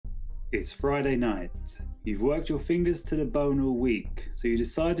It's Friday night. You've worked your fingers to the bone all week, so you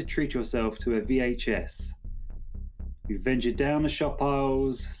decide to treat yourself to a VHS. You've ventured down the shop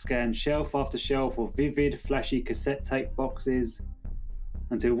aisles, scanned shelf after shelf of vivid, flashy cassette tape boxes,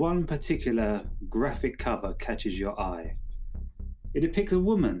 until one particular graphic cover catches your eye. It depicts a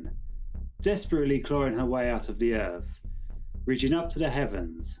woman desperately clawing her way out of the earth, reaching up to the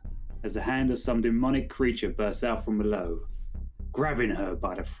heavens as the hand of some demonic creature bursts out from below, grabbing her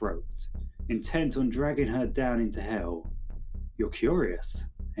by the throat, intent on dragging her down into hell. You're curious,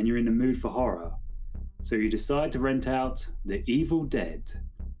 and you're in the mood for horror, so you decide to rent out The Evil Dead.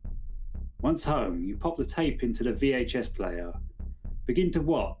 Once home, you pop the tape into the VHS player, begin to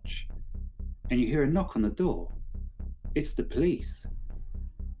watch, and you hear a knock on the door. It's the police.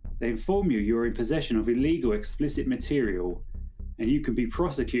 They inform you you're in possession of illegal explicit material, and you can be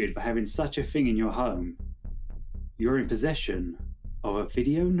prosecuted for having such a thing in your home. You're in possession of a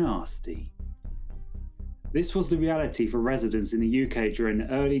video nasty. This was the reality for residents in the UK during the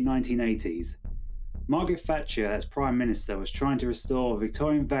early 1980s. Margaret Thatcher, as Prime Minister, was trying to restore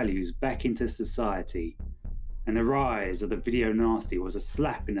Victorian values back into society, and the rise of the video nasty was a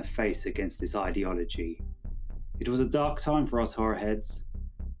slap in the face against this ideology. It was a dark time for us horror heads,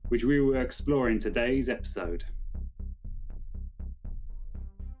 which we will explore in today's episode.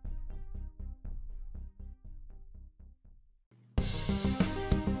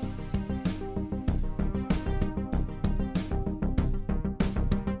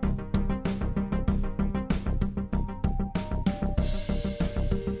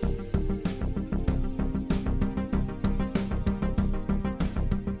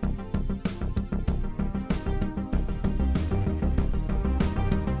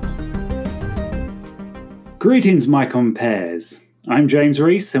 Greetings, my comperes. I'm James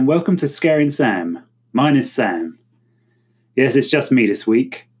Reese, and welcome to Scaring Sam. Mine is Sam. Yes, it's just me this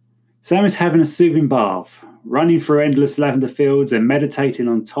week. Sam is having a soothing bath, running through endless lavender fields and meditating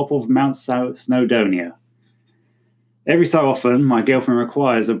on top of Mount Snowdonia. Every so often, my girlfriend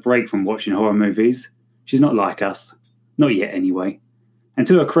requires a break from watching horror movies. She's not like us. Not yet, anyway. And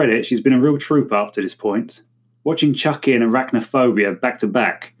to her credit, she's been a real trooper up to this point. Watching Chucky and Arachnophobia back to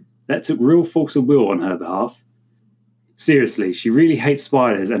back, that took real force of will on her behalf. Seriously, she really hates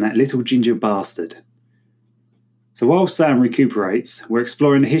spiders and that little ginger bastard. So while Sam recuperates, we're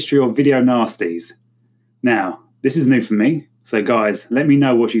exploring the history of video nasties. Now, this is new for me, so guys, let me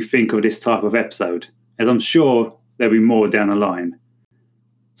know what you think of this type of episode, as I'm sure there'll be more down the line.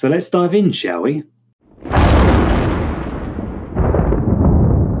 So let's dive in, shall we?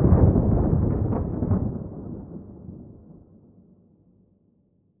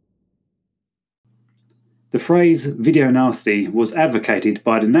 The phrase video nasty was advocated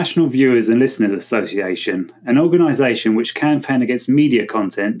by the National Viewers and Listeners Association, an organisation which campaigned against media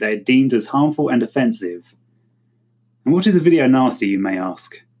content that it deemed as harmful and offensive. And what is a video nasty, you may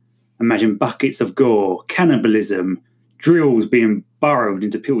ask? Imagine buckets of gore, cannibalism, drills being burrowed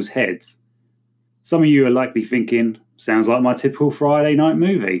into people's heads. Some of you are likely thinking, sounds like my typical Friday night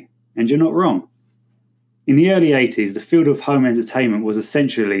movie, and you're not wrong. In the early 80s, the field of home entertainment was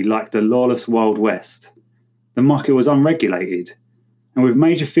essentially like the lawless Wild West. The market was unregulated, and with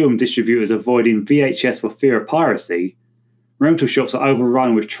major film distributors avoiding VHS for fear of piracy, rental shops are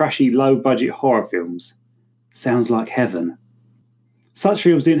overrun with trashy, low-budget horror films. Sounds like heaven. Such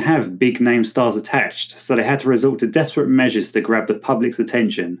films didn't have big-name stars attached, so they had to resort to desperate measures to grab the public's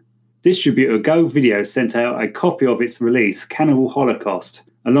attention. Distributor Go Video sent out a copy of its release, Cannibal Holocaust,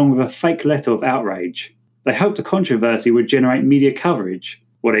 along with a fake letter of outrage. They hoped the controversy would generate media coverage.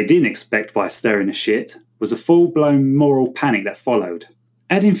 What they didn't expect by stirring the shit was a full-blown moral panic that followed.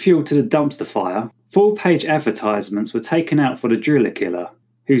 Adding fuel to the dumpster fire, full-page advertisements were taken out for the Driller Killer,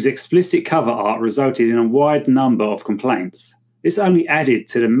 whose explicit cover art resulted in a wide number of complaints. This only added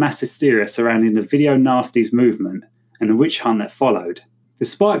to the mass hysteria surrounding the video nasties movement and the witch hunt that followed.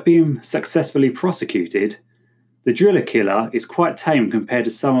 Despite being successfully prosecuted, the Driller Killer is quite tame compared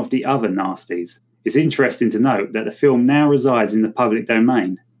to some of the other nasties. It's interesting to note that the film now resides in the public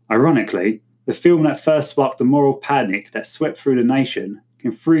domain. Ironically, the film that first sparked the moral panic that swept through the nation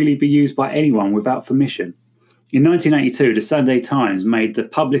can freely be used by anyone without permission. In 1982, the Sunday Times made the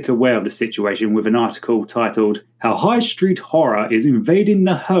public aware of the situation with an article titled, "How High Street Horror is Invading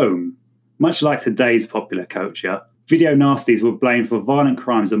the Home." Much like today's popular culture, video nasties were blamed for violent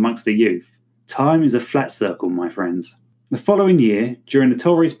crimes amongst the youth. Time is a flat circle, my friends. The following year, during the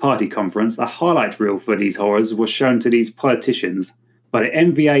Tories party conference, a highlight reel for these horrors was shown to these politicians by the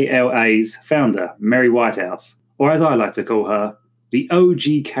MVALA's founder, Mary Whitehouse, or as I like to call her, the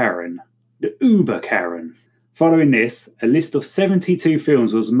OG Karen, the Uber Karen. Following this, a list of 72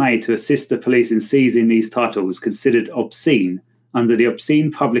 films was made to assist the police in seizing these titles considered obscene under the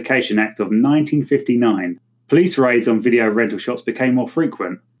Obscene Publication Act of 1959. Police raids on video rental shops became more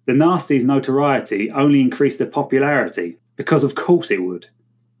frequent. The Nasties' notoriety only increased their popularity, because of course it would.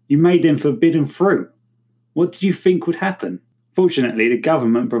 You made them forbidden fruit. What did you think would happen? Fortunately, the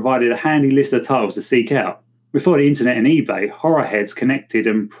government provided a handy list of titles to seek out. Before the internet and eBay, horror heads connected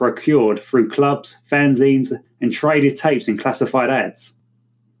and procured through clubs, fanzines, and traded tapes in classified ads.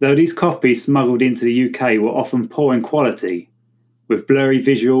 Though these copies smuggled into the UK were often poor in quality, with blurry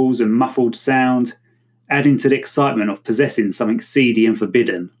visuals and muffled sound, adding to the excitement of possessing something seedy and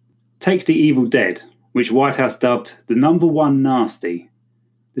forbidden. Take The Evil Dead, which Whitehouse dubbed the #1 nasty.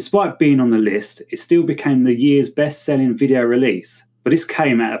 Despite being on the list, it still became the year's best-selling video release, but this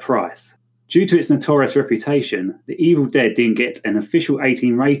came at a price. Due to its notorious reputation, The Evil Dead didn't get an official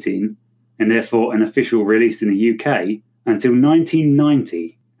 18 rating, and therefore an official release in the UK, until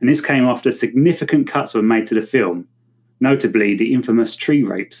 1990, and this came after significant cuts were made to the film, notably the infamous tree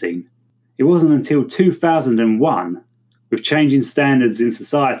rape scene. It wasn't until 2001, with changing standards in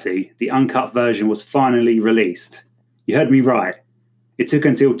society, the uncut version was finally released. You heard me right. It took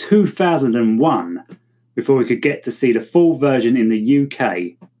until 2001 before we could get to see the full version in the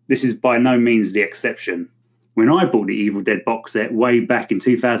UK. This is by no means the exception. When I bought the Evil Dead box set way back in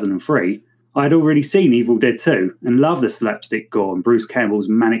 2003, I had already seen Evil Dead 2 and loved the slapstick gore and Bruce Campbell's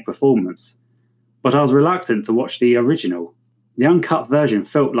manic performance. But I was reluctant to watch the original. The uncut version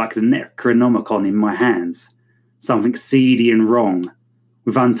felt like the Necronomicon in my hands, something seedy and wrong,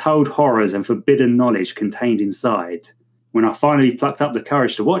 with untold horrors and forbidden knowledge contained inside. When I finally plucked up the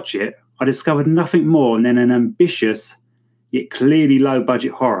courage to watch it, I discovered nothing more than an ambitious, yet clearly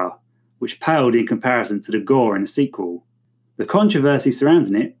low-budget horror, which paled in comparison to the gore in the sequel. The controversy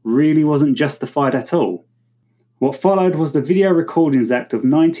surrounding it really wasn't justified at all. What followed was the Video Recordings Act of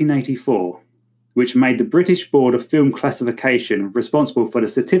 1984, which made the British Board of Film Classification responsible for the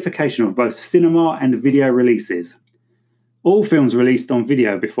certification of both cinema and video releases. All films released on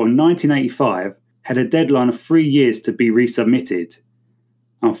video before 1985 had a deadline of 3 years to be resubmitted.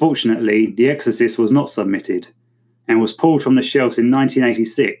 Unfortunately, The Exorcist was not submitted, and was pulled from the shelves in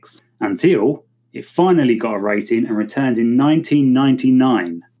 1986, until it finally got a rating and returned in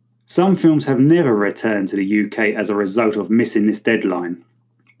 1999. Some films have never returned to the UK as a result of missing this deadline.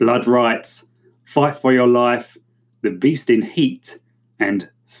 Blood Rights, Fight for Your Life, The Beast in Heat, and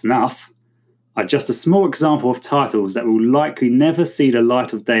Snuff are just a small example of titles that will likely never see the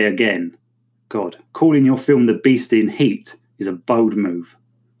light of day again. God, calling your film The Beast in Heat is a bold move.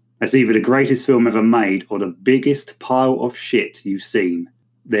 That's either the greatest film ever made or the biggest pile of shit you've seen.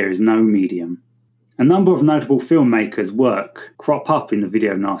 There is no medium. A number of notable filmmakers' work crop up in the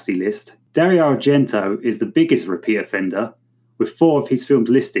Video Nasty list. Dario Argento is the biggest repeat offender, with 4 of his films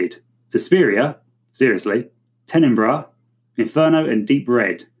listed. Suspiria, seriously, Tenebrae, Inferno and Deep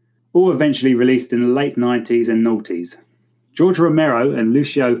Red, all eventually released in the late 90s and noughties. George Romero and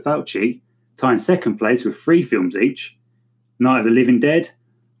Lucio Fulci tie in second place with 3 films each. Night of the Living Dead,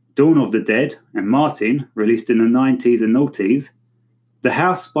 Dawn of the Dead and Martin, released in the 90s and noughties. The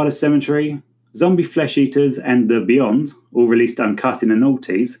House by the Cemetery, Zombie Flesh Eaters and The Beyond, all released uncut in the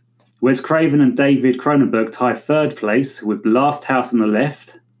noughties. Wes Craven and David Cronenberg tie third place with The Last House on the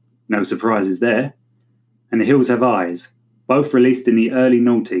Left, no surprises there, and The Hills Have Eyes, both released in the early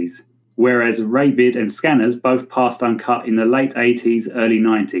noughties, whereas Rabid and Scanners both passed uncut in the late 80s, early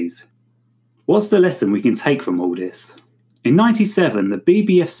 90s. What's the lesson we can take from all this? In 1997, the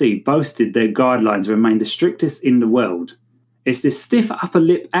BBFC boasted their guidelines remained the strictest in the world. It's this stiff upper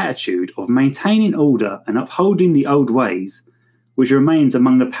lip attitude of maintaining order and upholding the old ways which remains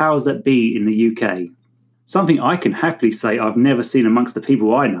among the powers that be in the UK. Something I can happily say I've never seen amongst the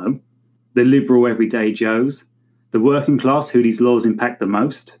people I know. The liberal everyday Joes, the working class who these laws impact the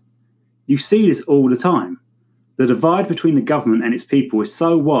most. You see this all the time. The divide between the government and its people is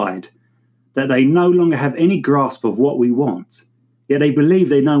so wide that they no longer have any grasp of what we want, yet they believe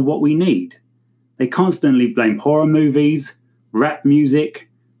they know what we need. They constantly blame horror movies, rap music,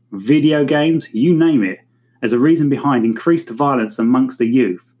 video games, you name it, as a reason behind increased violence amongst the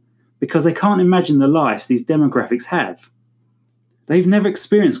youth, because they can't imagine the lives these demographics have. They've never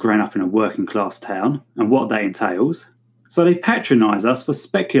experienced growing up in a working class town and what that entails, so they patronise us for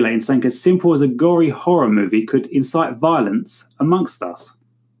speculating something as simple as a gory horror movie could incite violence amongst us.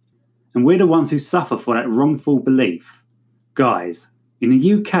 And we're the ones who suffer for that wrongful belief. Guys, in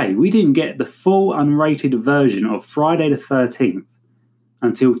the UK, we didn't get the full unrated version of Friday the 13th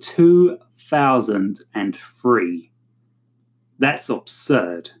until 2003. That's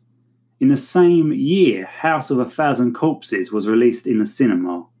absurd. In the same year, House of a Thousand Corpses was released in the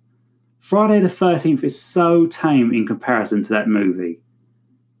cinema. Friday the 13th is so tame in comparison to that movie.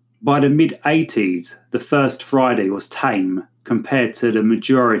 By the mid-80s, the first Friday was tame compared to the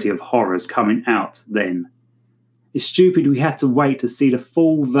majority of horrors coming out then. It's stupid we had to wait to see the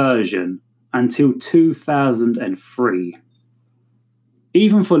full version until 2003.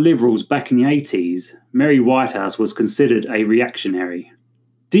 Even for liberals back in the 80s, Mary Whitehouse was considered a reactionary,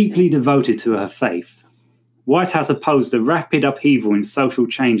 deeply devoted to her faith. Whitehouse opposed the rapid upheaval in social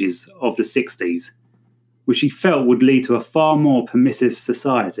changes of the 60s, which she felt would lead to a far more permissive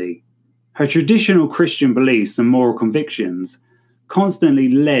society. Her traditional Christian beliefs and moral convictions constantly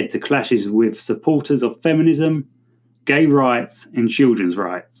led to clashes with supporters of feminism, gay rights, and children's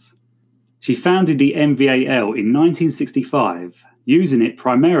rights. She founded the MVAL in 1965, using it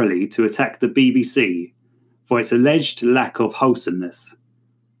primarily to attack the BBC for its alleged lack of wholesomeness.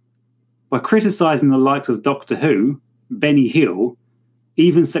 By criticising the likes of Doctor Who, Benny Hill,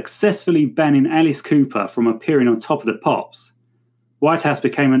 even successfully banning Alice Cooper from appearing on Top of the Pops, Whitehouse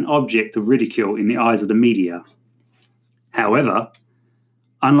became an object of ridicule in the eyes of the media. However,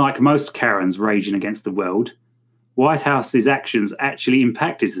 unlike most Karens raging against the world, Whitehouse's actions actually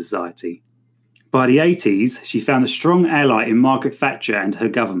impacted society. By the 80s, she found a strong ally in Margaret Thatcher and her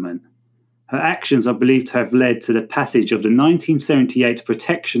government. Her actions are believed to have led to the passage of the 1978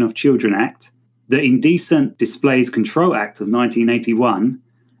 Protection of Children Act, the Indecent Displays Control Act of 1981,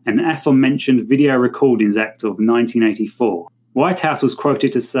 and the aforementioned Video Recordings Act of 1984. Whitehouse was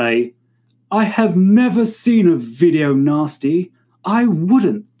quoted to say, "I have never seen a video nasty. I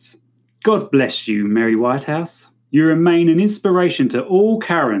wouldn't." God bless you, Mary Whitehouse. You remain an inspiration to all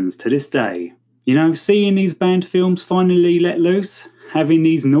Karens to this day. You know, seeing these banned films finally let loose, having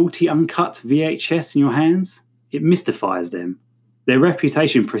these naughty uncut VHS in your hands, it mystifies them. Their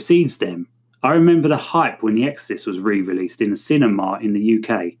reputation precedes them. I remember the hype when The Exorcist was re-released in the cinema in the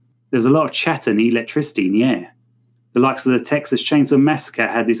UK. There was a lot of chatter and electricity in the air. The likes of the Texas Chainsaw Massacre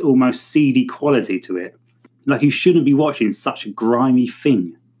had this almost seedy quality to it. Like you shouldn't be watching such a grimy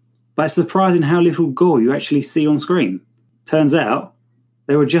thing. But it's surprising how little gore you actually see on screen. Turns out,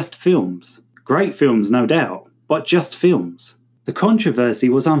 they were just films. Great films, no doubt, but just films. The controversy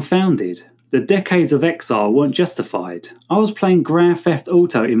was unfounded. The decades of exile weren't justified. I was playing Grand Theft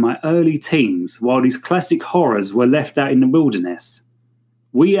Auto in my early teens while these classic horrors were left out in the wilderness.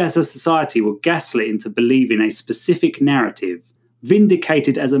 We as a society were gaslit into believing a specific narrative,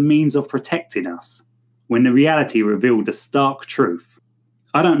 vindicated as a means of protecting us, when the reality revealed the stark truth.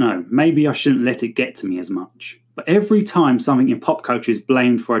 I don't know, maybe I shouldn't let it get to me as much. But every time something in pop culture is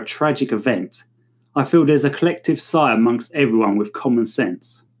blamed for a tragic event, I feel there's a collective sigh amongst everyone with common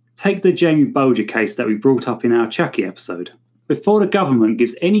sense. Take the Jamie Bolger case that we brought up in our Chucky episode. Before the government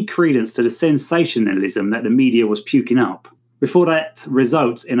gives any credence to the sensationalism that the media was puking up, before that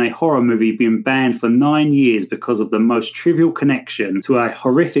results in a horror movie being banned for 9 years because of the most trivial connection to a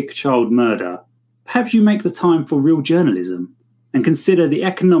horrific child murder, perhaps you make the time for real journalism and consider the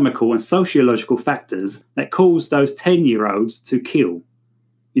economical and sociological factors that cause those 10-year-olds to kill.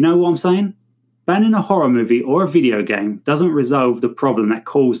 You know what I'm saying? Banning a horror movie or a video game doesn't resolve the problem that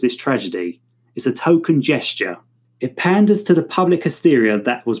caused this tragedy. It's a token gesture. It panders to the public hysteria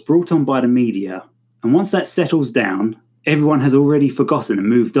that was brought on by the media, and once that settles down, everyone has already forgotten and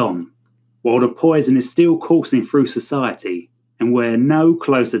moved on, while the poison is still coursing through society, and we're no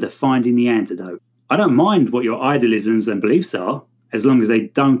closer to finding the antidote. I don't mind what your idealisms and beliefs are, as long as they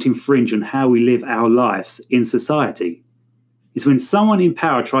don't infringe on how we live our lives in society. It's when someone in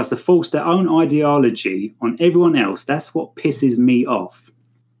power tries to force their own ideology on everyone else that's what pisses me off.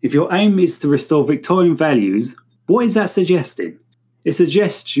 If your aim is to restore Victorian values, what is that suggesting? It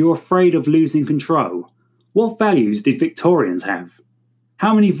suggests you're afraid of losing control. What values did Victorians have?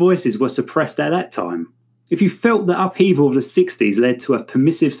 How many voices were suppressed at that time? If you felt the upheaval of the 60s led to a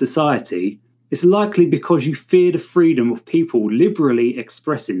permissive society, it's likely because you fear the freedom of people liberally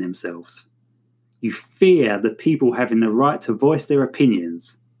expressing themselves. You fear the people having the right to voice their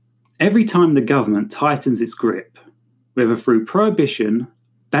opinions. Every time the government tightens its grip, whether through prohibition,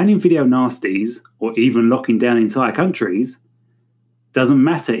 banning video nasties, or even locking down entire countries, doesn't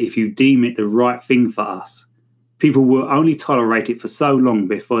matter if you deem it the right thing for us. People will only tolerate it for so long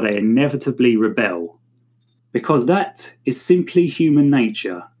before they inevitably rebel. Because that is simply human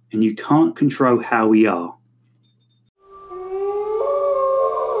nature, and you can't control how we are.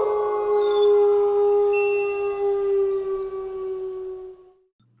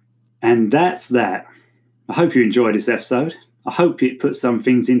 And that's that. I hope you enjoyed this episode. I hope it put some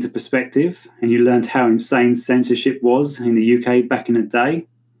things into perspective and you learned how insane censorship was in the UK back in the day.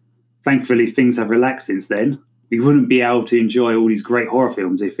 Thankfully, things have relaxed since then. We wouldn't be able to enjoy all these great horror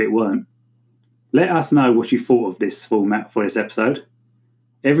films if it weren't. Let us know what you thought of this format for this episode.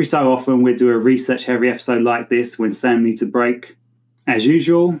 Every so often, we'll do a research-heavy episode like this when Sam needs a break. As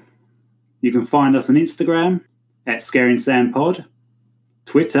usual, you can find us on Instagram at ScaringSamPod,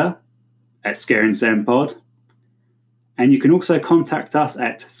 Twitter at ScaringSamPod, and you can also contact us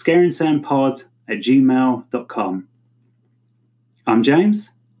at scaringsampod@gmail.com. I'm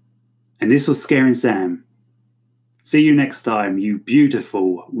James, and this was Scaring Sam. See you next time, you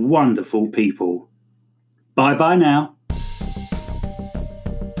beautiful, wonderful people. Bye-bye now.